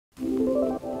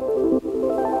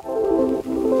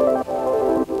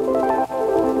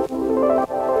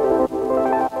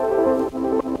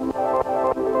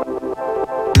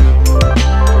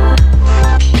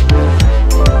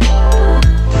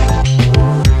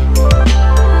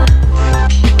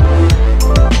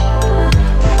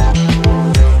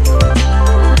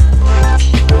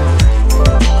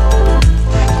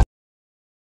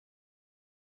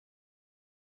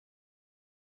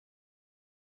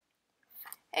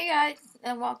Hey guys,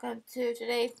 and welcome to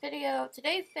today's video.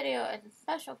 Today's video is a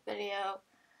special video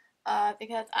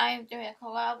because I am doing a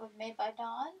collab with Made by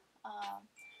Dawn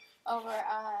over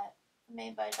at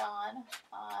Made by Dawn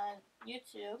on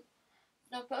YouTube.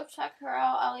 So go check her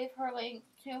out. I'll leave her link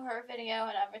to her video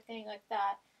and everything like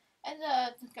that in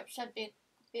the description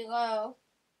below.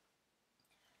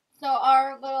 So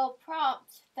our little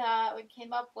prompt that we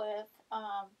came up with,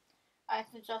 I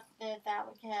suggested that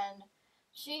we can.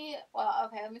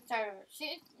 Let me start over.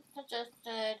 She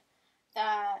suggested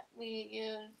that we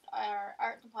use our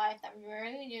art supplies that we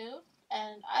rarely use,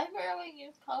 and I rarely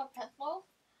use color pencils,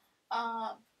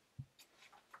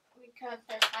 because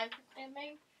they're time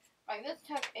consuming. Like this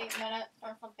took 8 minutes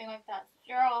or something like that to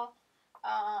draw.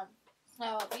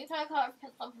 So these are the color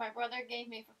pencils my brother gave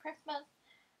me for Christmas.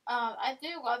 I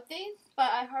do love these,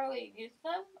 but I hardly use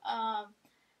them,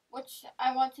 which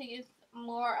I want to use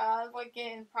more of, like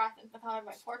getting process to color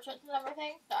my portraits and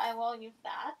everything, so I will use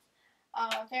that.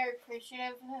 I'm very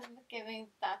appreciative of him giving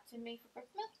that to me for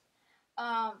Christmas.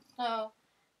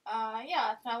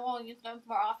 Yeah, so I will use them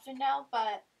more often now,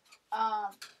 but,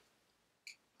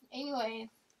 anyways,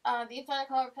 these are the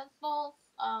color pencils,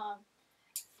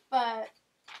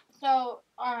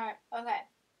 alright, okay,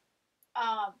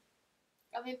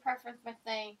 let me preface by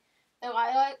saying the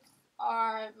lilacs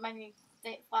are my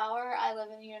state flower. I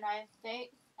live in the United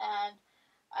States, and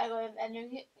I live in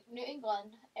New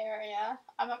England area.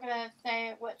 I'm not going to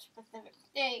say which specific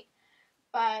state,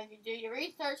 but if you do your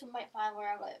research, you might find where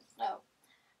I live. So,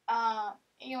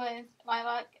 anyways,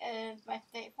 lilac is my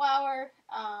state flower.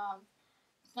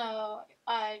 So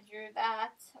I drew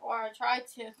that, or tried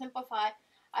to simplify.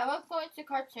 I was going to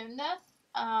cartoon this,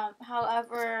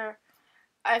 however,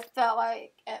 I felt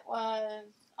like it was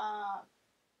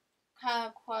kind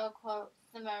of quote unquote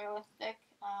semi-realistic,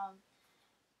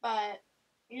 but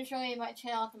usually my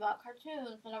channel is about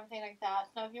cartoons and everything like that.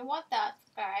 So if you want that,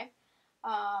 subscribe.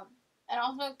 And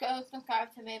also go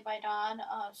subscribe to Made by Dawn.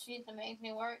 She's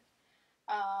amazing work.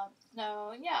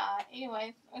 So yeah,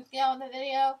 anyways, let's get on with the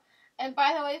video. And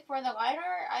by the way, for the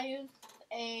liner, I used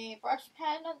a brush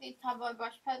pen, these Tomboy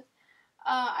brush pens.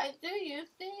 I do use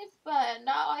these, but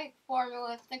not like for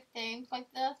realistic things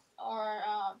like this, or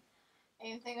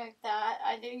anything like that.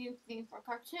 I do use these for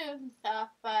cartoons and stuff,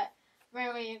 but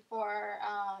rarely for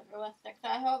realistic. So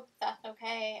I hope that's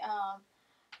okay,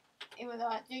 even though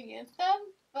I do use them,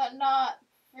 but not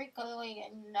frequently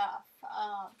enough,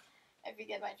 if you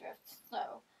get my drift.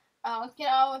 So let's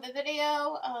get on with the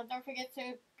video. Don't forget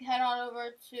to head on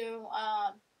over to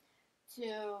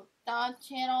Dawn's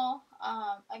channel.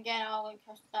 Again, I'll link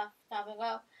her stuff down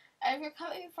below. And if you're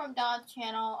coming from Dawn's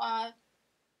channel,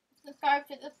 subscribe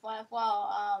to this one as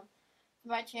well, to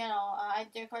my channel. I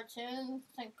do cartoons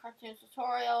and cartoon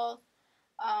tutorials,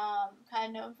 kind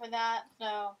of known for that.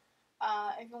 So,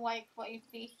 if you like what you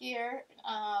see here,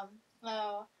 don't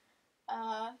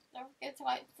forget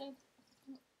to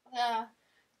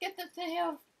give this video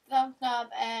a thumbs up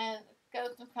and go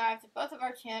subscribe to both of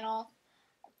our channels.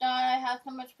 Dawn and I have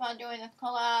so much fun doing this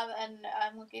collab, and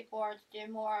I'm looking forward to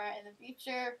doing more in the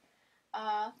future. So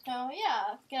yeah,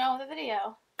 let's get on with the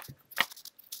video.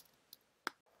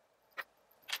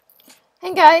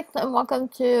 Hey guys, and welcome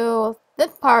to this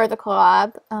part of the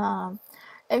collab.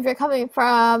 If you're coming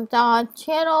from Dawn's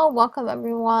channel, welcome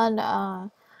everyone.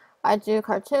 I do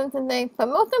cartoons and things, but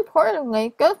most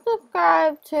importantly, go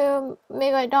subscribe to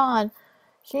Made by Dawn.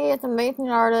 She is an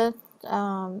amazing artist.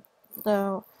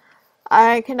 So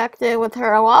I connected with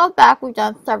her a while back. We've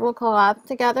done several collabs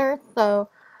together, so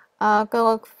go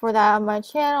look for that on my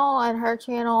channel and her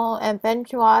channel, and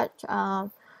binge watch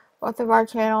both of our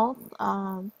channels.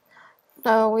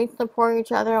 So we support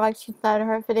each other, like she said in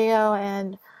her video,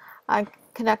 and I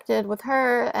connected with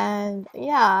her, and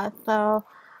yeah, so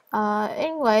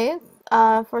anyways,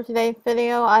 for today's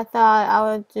video, I thought I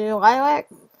would do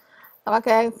lilacs. Like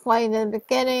I explained in the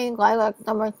beginning, lilacs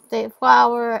are my state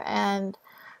flower, and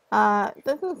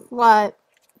this is what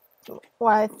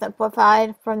I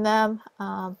simplified from them.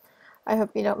 I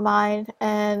hope you don't mind.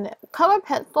 And color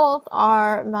pencils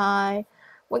are my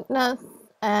weakness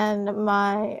and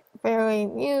my very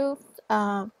used.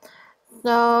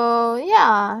 So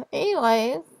yeah,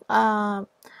 anyways, I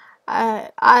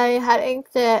had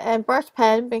inked it in brush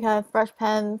pen because brush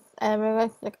pens and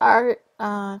realistic art,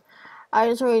 I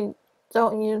usually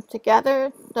don't use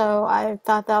together, so I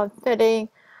thought that was fitting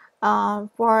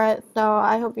for it. So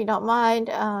I hope you don't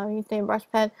mind using brush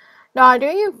pen. No, I do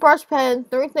use brush pens.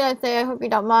 The reason I say I hope you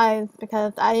don't mind is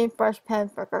because I use brush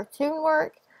pens for cartoon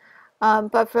work.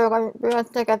 But for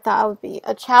realistic, I thought it would be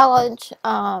a challenge.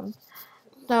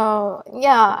 So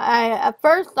yeah, at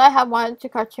first I had wanted to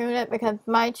cartoon it because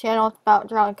my channel is about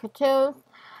drawing cartoons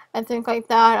and things like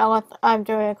that, unless I'm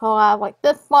doing a collab like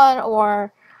this one,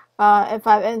 or if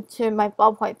I'm into my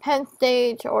ballpoint pen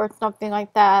stage or something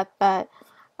like that. But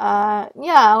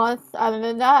yeah, other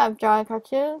than that, I'm drawing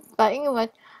cartoons. But anyway,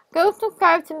 go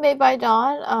subscribe to Made by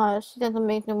Dawn. She does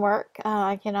amazing work.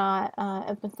 I cannot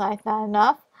emphasize that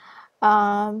enough.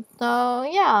 So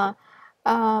yeah.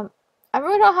 Um, I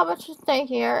really don't have much to say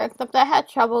here, except I had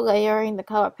trouble layering the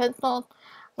color pencils.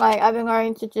 Like, I've been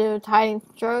learning to do tiny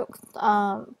strokes,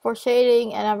 for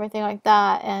shading and everything like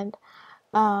that, and,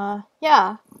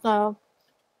 yeah, so,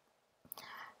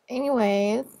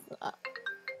 anyways,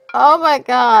 oh my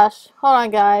gosh, hold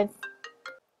on, guys.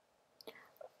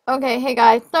 Okay, hey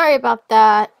guys, sorry about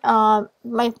that,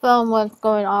 my phone was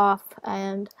going off,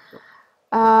 and,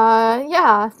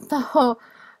 yeah, so,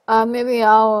 maybe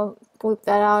I'll bleep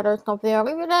that out or something, or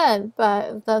leave it in,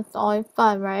 but that's always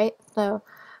fun, right? So,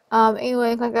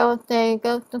 anyways, like I was saying,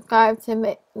 go subscribe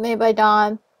to Made by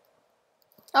Dawn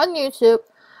on YouTube.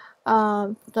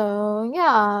 So,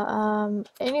 yeah,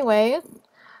 anyways,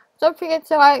 don't forget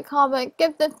to like, comment,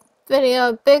 give this video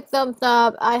a big thumbs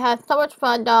up. I had so much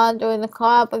fun, Dawn, doing the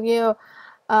collab with you.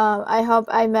 I hope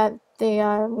I met the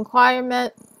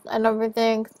requirements and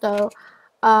everything. So,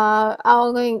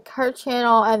 I'll link her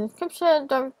channel in the description.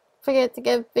 Don't forget to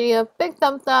give the video a big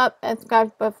thumbs up and subscribe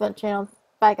to both of the channels.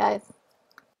 Bye, guys.